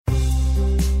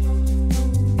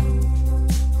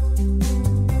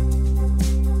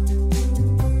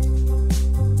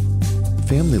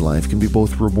family life can be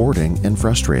both rewarding and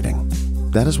frustrating.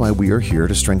 That is why we are here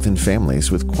to strengthen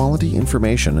families with quality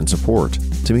information and support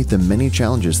to meet the many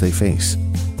challenges they face.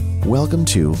 Welcome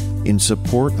to In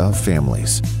Support of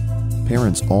Families.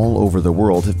 Parents all over the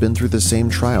world have been through the same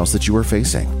trials that you are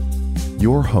facing.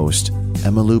 Your host,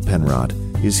 Emma Lou Penrod,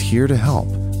 is here to help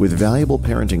with valuable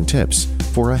parenting tips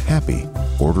for a happy,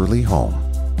 orderly home.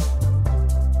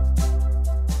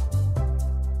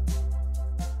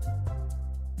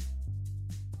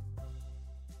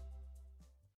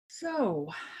 So,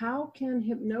 how can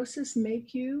hypnosis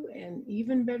make you an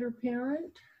even better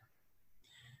parent?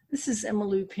 This is Emma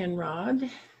Lou Penrod,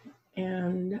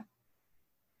 and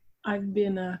I've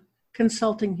been a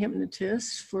consulting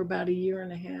hypnotist for about a year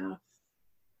and a half.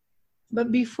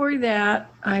 But before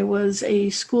that, I was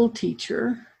a school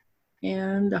teacher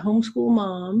and a homeschool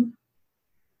mom.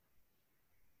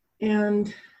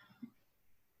 And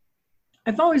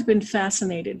I've always been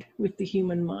fascinated with the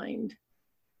human mind.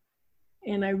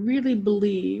 And I really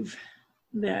believe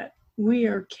that we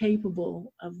are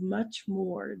capable of much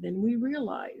more than we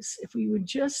realize if we would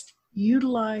just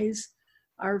utilize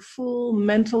our full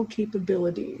mental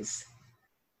capabilities.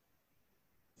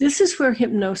 This is where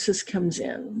hypnosis comes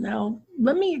in. Now,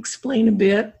 let me explain a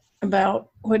bit about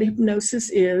what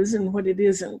hypnosis is and what it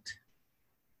isn't.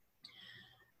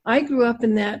 I grew up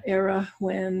in that era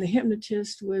when the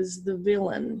hypnotist was the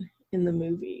villain in the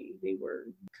movie. They were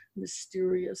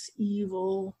mysterious,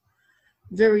 evil,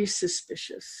 very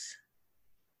suspicious.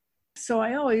 So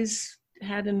I always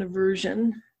had an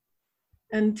aversion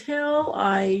until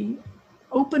I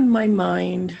opened my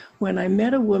mind when I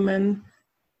met a woman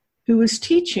who was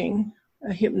teaching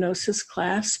a hypnosis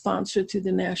class sponsored through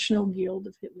the National Guild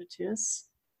of Hypnotists.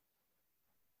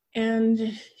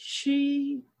 And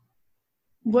she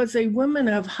was a woman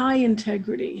of high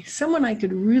integrity, someone I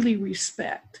could really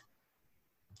respect.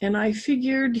 And I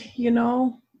figured,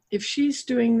 if she's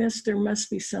doing this, there must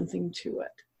be something to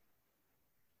it.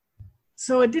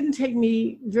 So it didn't take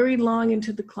me very long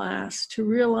into the class to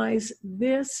realize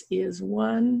this is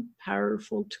one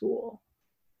powerful tool.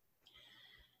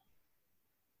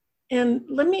 And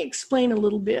let me explain a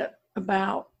little bit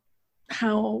about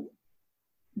how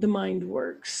the mind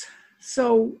works.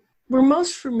 So we're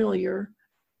most familiar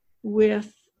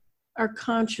with our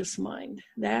conscious mind.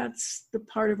 That's the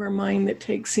part of our mind that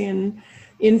takes in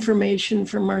information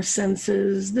from our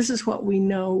senses. This is what we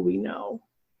know.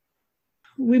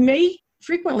 We may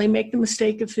frequently make the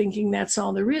mistake of thinking that's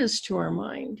all there is to our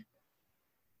mind,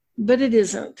 but it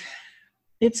isn't.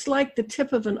 It's like the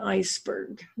tip of an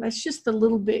iceberg. That's just the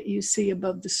little bit you see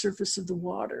above the surface of the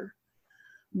water.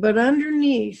 But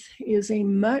underneath is a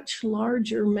much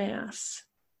larger mass.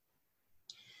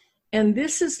 And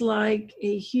this is like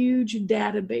a huge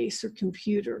database or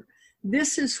computer.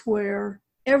 This is where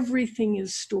everything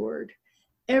is stored.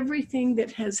 Everything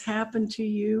that has happened to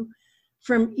you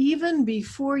from even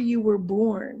before you were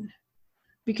born.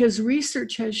 Because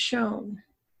research has shown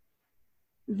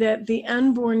that the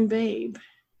unborn babe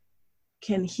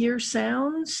can hear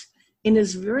sounds and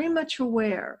is very much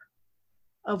aware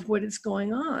of what is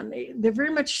going on. They're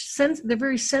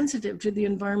very sensitive to the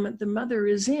environment the mother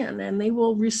is in, and they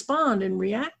will respond and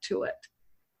react to it.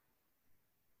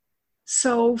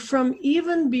 So from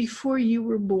even before you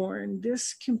were born,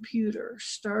 this computer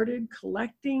started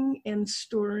collecting and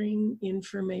storing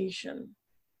information.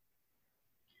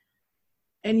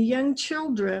 And young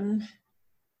children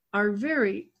are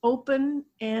very open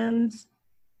and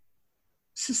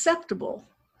susceptible.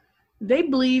 They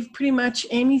believe pretty much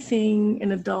anything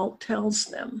an adult tells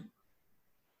them.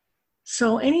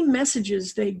 So any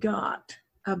messages they got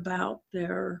about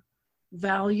their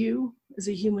value as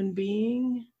a human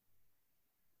being,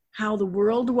 how the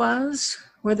world was,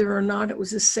 whether or not it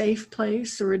was a safe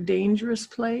place or a dangerous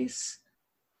place,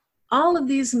 all of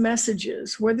these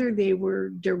messages, whether they were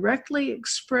directly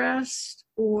expressed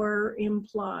or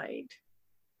implied,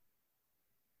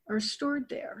 are stored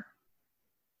there.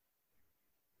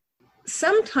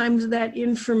 Sometimes that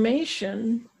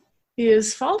information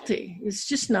is faulty. It's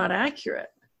just not accurate.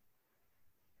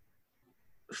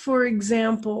 For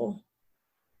example,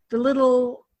 the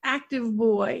little active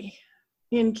boy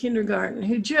in kindergarten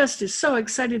who just is so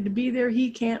excited to be there, he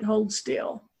can't hold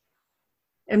still.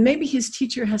 And maybe his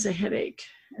teacher has a headache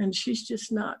and she's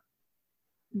just not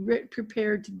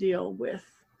prepared to deal with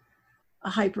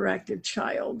a hyperactive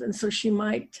child. And so she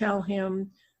might tell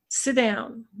him, sit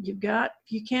down. You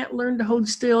can't learn to hold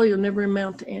still, you'll never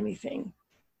amount to anything.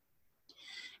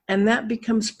 And that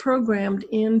becomes programmed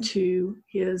into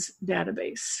his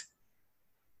database.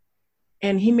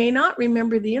 And he may not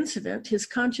remember the incident. His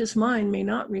conscious mind may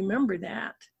not remember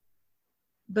that.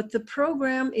 but the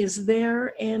program is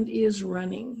there and is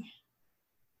running.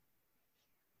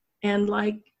 And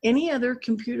like any other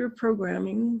computer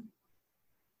programming,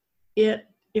 if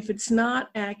it's not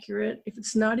accurate, if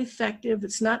it's not effective,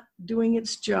 it's not doing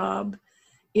its job,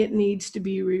 it needs to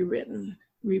be rewritten,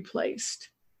 replaced.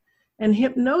 And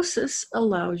hypnosis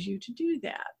allows you to do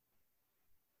that.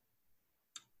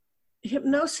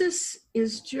 Hypnosis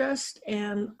is just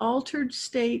an altered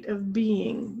state of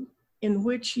being in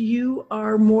which you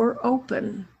are more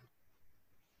open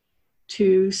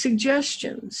to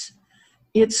suggestions.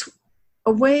 It's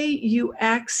a way you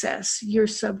access your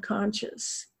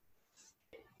subconscious.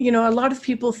 You know, a lot of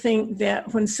people think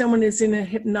that when someone is in a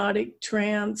hypnotic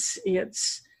trance,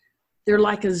 they're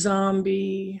like a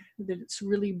zombie, that it's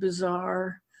really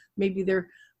bizarre. Maybe their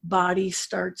body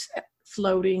starts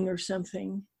floating or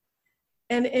something.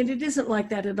 And it isn't like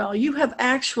that at all. You have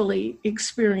actually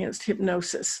experienced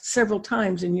hypnosis several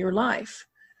times in your life.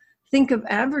 Think of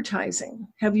advertising.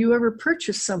 Have you ever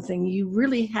purchased something you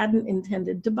really hadn't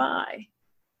intended to buy?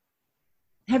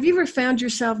 Have you ever found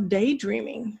yourself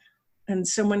daydreaming and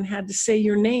someone had to say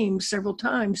your name several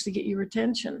times to get your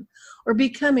attention? Or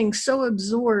becoming so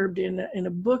absorbed in a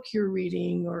book you're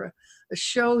reading or a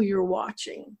show you're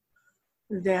watching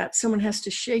that someone has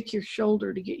to shake your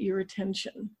shoulder to get your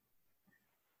attention?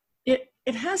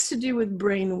 It has to do with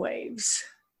brain waves.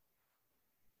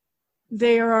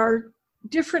 There are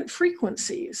different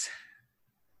frequencies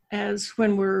as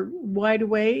when we're wide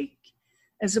awake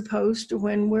as opposed to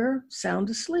when we're sound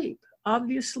asleep.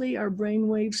 Obviously, our brain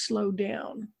waves slow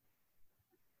down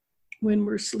when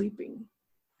we're sleeping.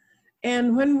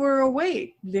 And when we're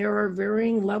awake, there are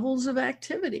varying levels of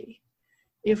activity.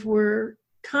 If we're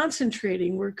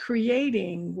concentrating, we're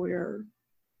creating, we're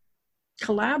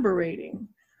collaborating,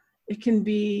 it can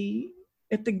be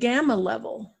at the gamma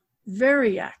level,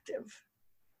 very active,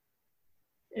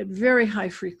 at very high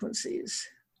frequencies.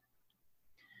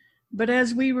 But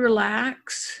as we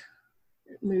relax,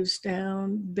 it moves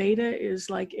down. Beta is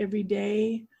like every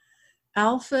day.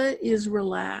 Alpha is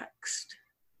relaxed.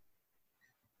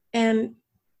 And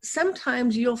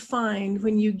sometimes you'll find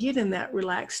when you get in that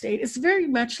relaxed state, it's very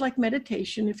much like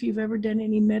meditation. If you've ever done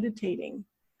any meditating,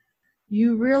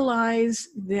 you realize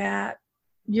that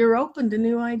you're open to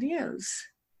new ideas.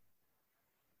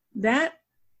 That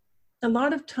a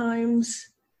lot of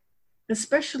times,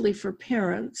 especially for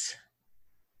parents,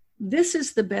 this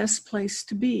is the best place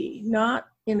to be, not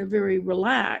in a very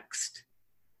relaxed,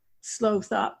 slow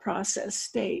thought process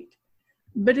state,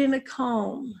 but in a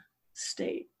calm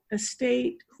state, a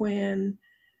state when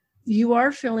you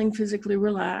are feeling physically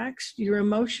relaxed, your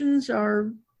emotions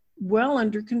are well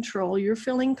under control, you're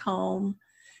feeling calm,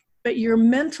 but your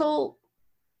mental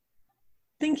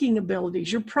thinking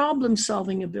abilities, your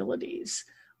problem-solving abilities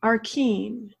are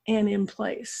keen and in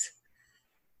place.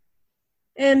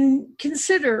 And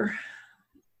consider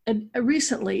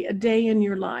recently a day in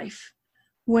your life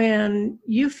when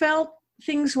you felt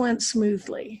things went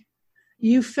smoothly.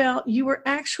 You felt you were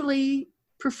actually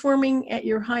performing at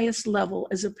your highest level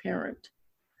as a parent,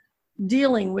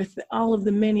 dealing with all of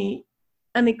the many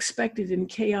unexpected and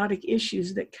chaotic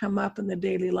issues that come up in the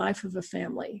daily life of a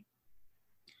family,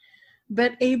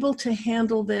 but able to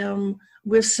handle them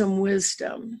with some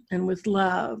wisdom and with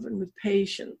love and with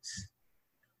patience.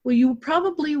 Well, you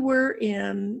probably were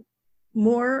in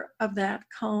more of that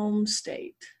calm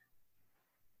state,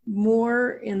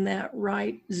 more in that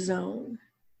right zone.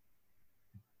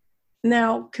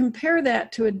 Now, compare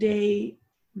that to a day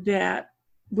that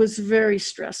was very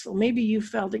stressful. Maybe you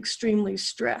felt extremely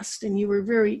stressed and you were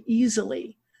very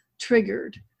easily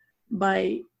triggered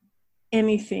by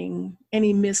anything,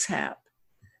 any mishap,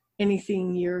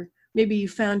 anything. Maybe you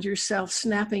found yourself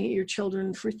snapping at your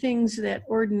children for things that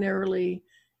ordinarily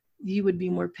you would be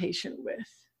more patient with.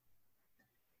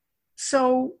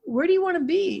 So where do you want to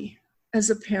be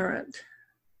as a parent?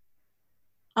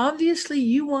 Obviously,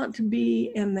 you want to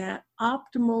be in that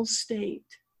optimal state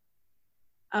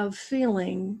of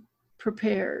feeling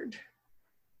prepared,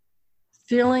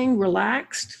 feeling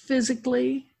relaxed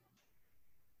physically,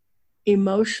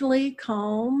 emotionally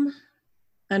calm,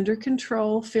 under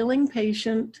control, feeling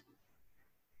patient,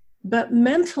 but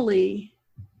mentally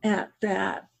at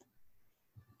that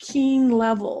keen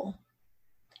level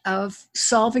of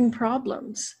solving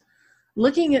problems,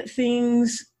 looking at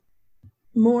things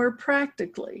more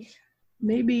practically,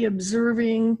 maybe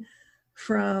observing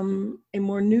from a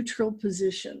more neutral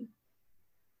position.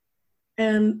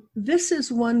 And this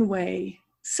is one way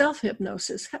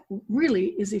self-hypnosis really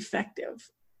is effective.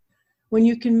 When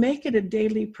you can make it a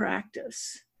daily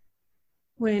practice,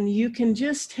 when you can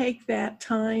just take that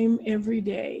time every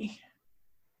day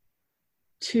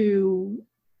to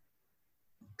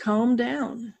calm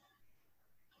down,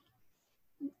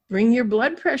 bring your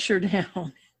blood pressure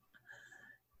down,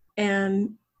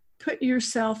 and put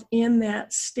yourself in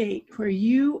that state where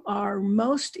you are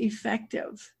most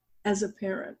effective as a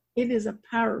parent. It is a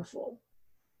powerful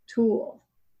tool,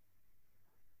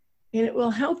 and it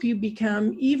will help you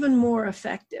become even more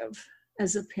effective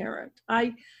as a parent.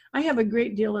 I have a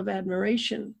great deal of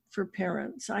admiration for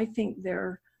parents. I think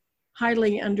they're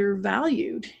highly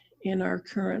undervalued in our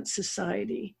current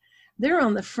society. They're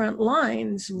on the front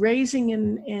lines raising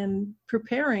and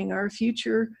preparing our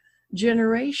future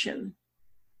generation.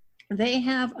 They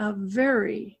have a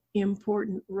very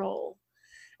important role.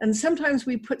 And sometimes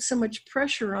we put so much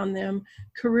pressure on them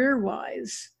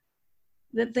career-wise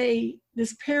that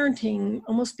this parenting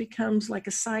almost becomes like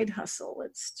a side hustle.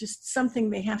 It's just something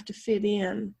they have to fit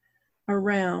in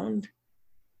around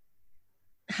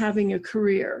having a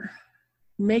career,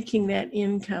 making that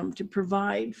income to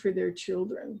provide for their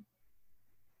children.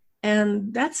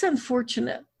 And that's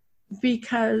unfortunate,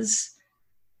 because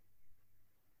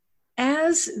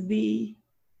as the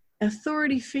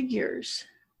authority figures,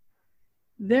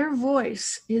 their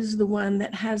voice is the one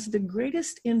that has the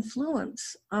greatest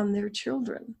influence on their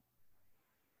children.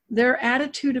 Their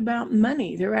attitude about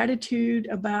money, their attitude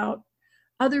about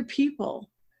other people,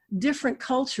 different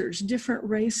cultures, different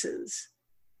races,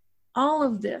 all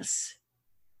of this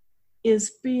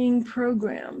is being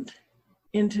programmed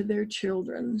into their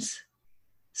children's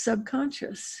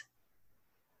subconscious.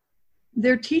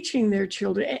 They're teaching their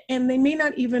children, and they may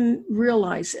not even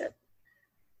realize it.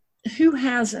 Who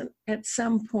hasn't at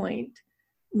some point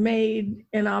made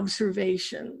an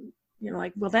observation,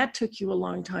 like, well, that took you a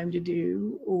long time to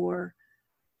do, or,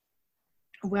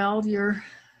 well, you're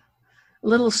a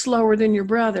little slower than your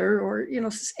brother, or,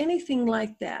 anything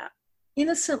like that,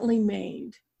 innocently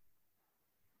made.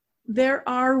 There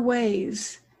are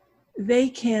ways they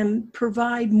can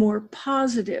provide more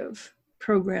positive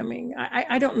programming.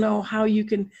 I don't know how you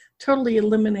can totally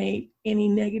eliminate any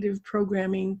negative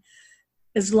programming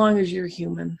as long as you're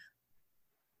human.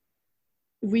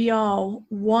 We all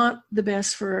want the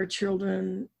best for our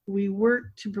children. We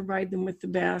work to provide them with the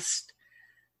best,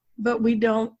 but we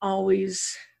don't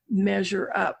always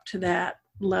measure up to that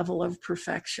level of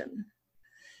perfection.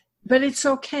 But it's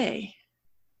okay.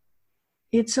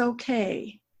 It's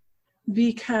okay,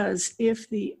 because if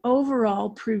the overall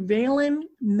prevailing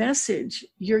message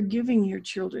you're giving your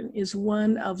children is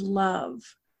one of love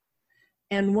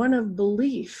and one of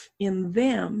belief in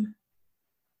them,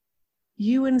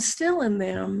 you instill in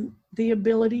them the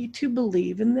ability to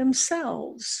believe in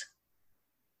themselves.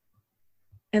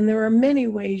 And there are many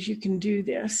ways you can do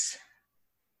this.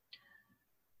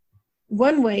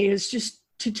 One way is just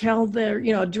to tell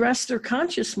address their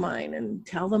conscious mind and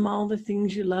tell them all the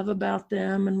things you love about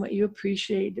them and what you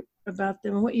appreciate about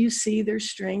them and what you see their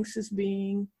strengths as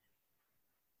being.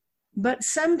 But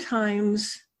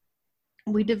sometimes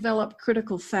we develop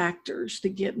critical factors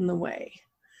that get in the way.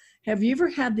 Have you ever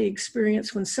had the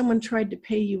experience when someone tried to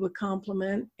pay you a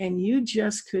compliment and you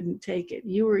just couldn't take it?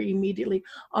 You were immediately,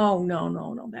 oh,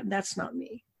 no, that's not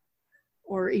me.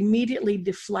 Or immediately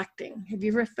deflecting. Have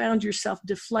you ever found yourself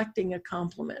deflecting a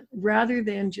compliment rather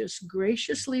than just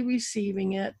graciously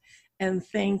receiving it and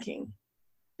thanking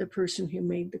the person who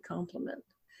made the compliment?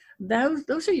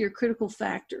 Those are your critical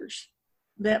factors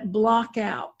that block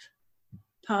out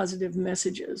positive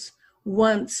messages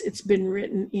once it's been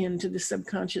written into the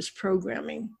subconscious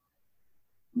programming.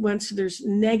 Once there's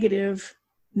negative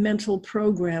mental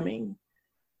programming,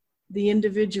 the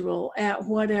individual at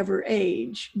whatever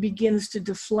age begins to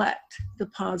deflect the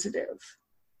positive.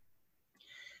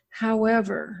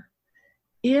 However,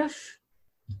 if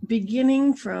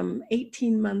beginning from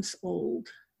 18 months old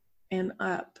and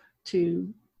up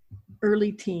to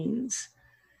early teens,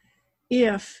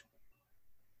 if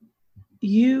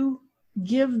you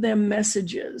give them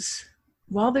messages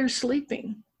while they're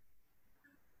sleeping,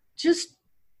 just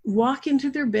walk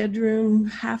into their bedroom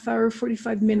half hour,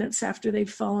 45 minutes after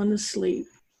they've fallen asleep,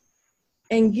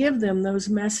 and give them those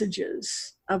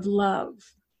messages of love,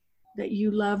 that you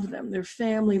love them, their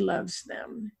family loves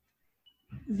them,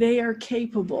 they are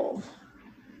capable,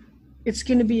 it's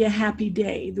going to be a happy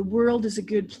day, the world is a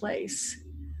good place.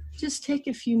 Just take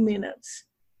a few minutes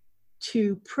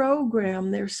to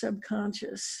program their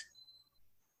subconscious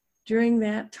during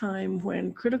that time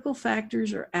when critical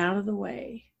factors are out of the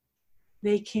way.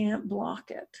 They can't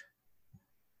block it.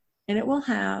 And it will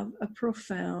have a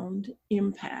profound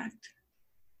impact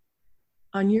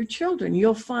on your children.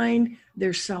 You'll find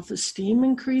their self-esteem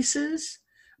increases,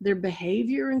 their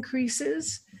behavior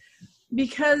increases,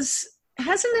 because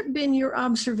hasn't it been your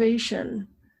observation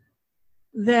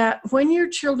that when your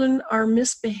children are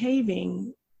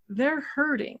misbehaving, they're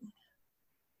hurting?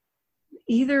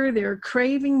 Either they're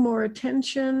craving more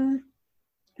attention,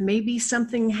 maybe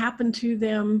something happened to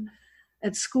them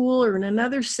at school or in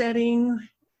another setting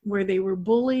where they were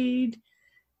bullied.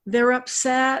 They're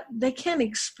upset. They can't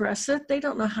express it. They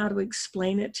don't know how to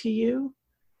explain it to you.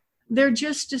 They're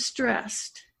just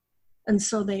distressed, and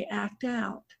so they act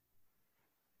out.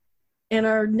 And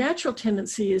our natural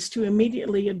tendency is to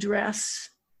immediately address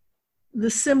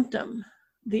the symptom,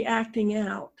 the acting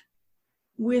out,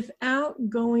 without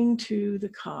going to the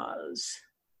cause.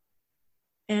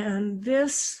 And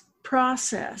this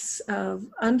process of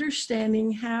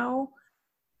understanding how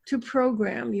to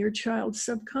program your child's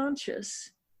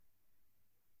subconscious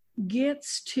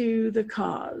gets to the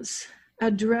cause,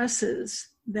 addresses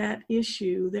that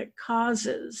issue that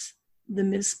causes the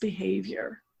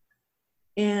misbehavior,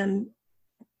 and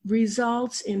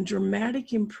results in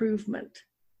dramatic improvement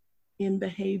in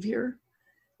behavior,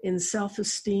 in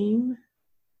self-esteem,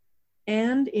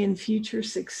 and in future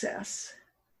success.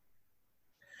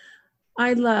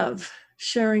 I love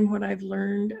sharing what I've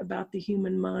learned about the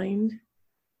human mind.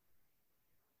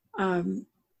 I'm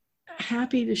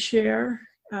happy to share.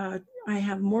 I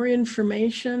have more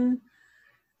information.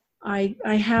 I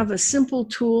have a simple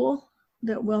tool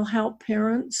that will help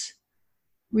parents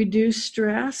reduce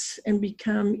stress and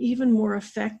become even more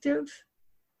effective.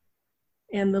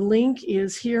 And the link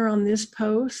is here on this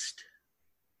post.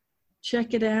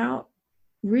 Check it out.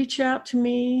 Reach out to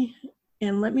me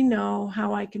and let me know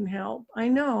how I can help. I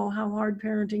know how hard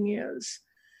parenting is.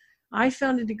 I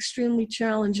found it extremely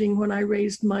challenging when I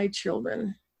raised my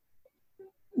children.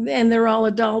 And they're all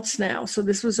adults now, so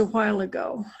this was a while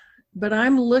ago. But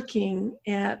I'm looking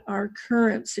at our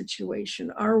current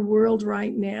situation, our world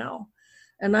right now,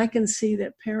 and I can see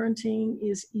that parenting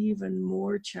is even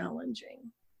more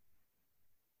challenging.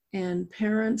 And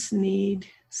parents need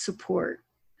support.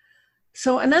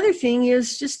 So another thing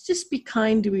is just be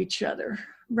kind to each other.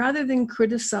 Rather than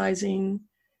criticizing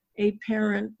a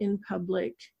parent in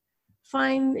public,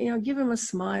 give them a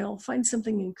smile, find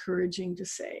something encouraging to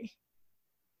say.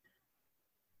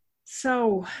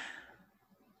 So,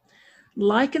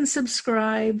 like and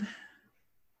subscribe,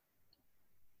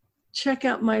 check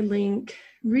out my link,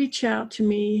 reach out to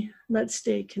me, let's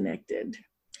stay connected.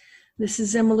 This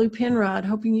is Emmylou Penrod,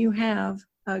 hoping you have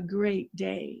a great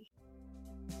day.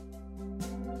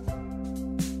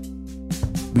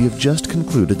 We have just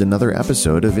concluded another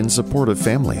episode of In Support of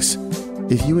Families.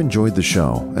 If you enjoyed the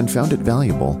show and found it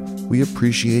valuable, we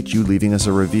appreciate you leaving us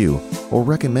a review or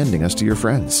recommending us to your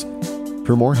friends.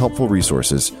 For more helpful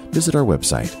resources, visit our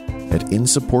website at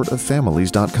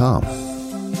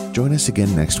insupportoffamilies.com. Join us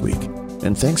again next week,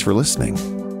 and thanks for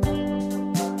listening.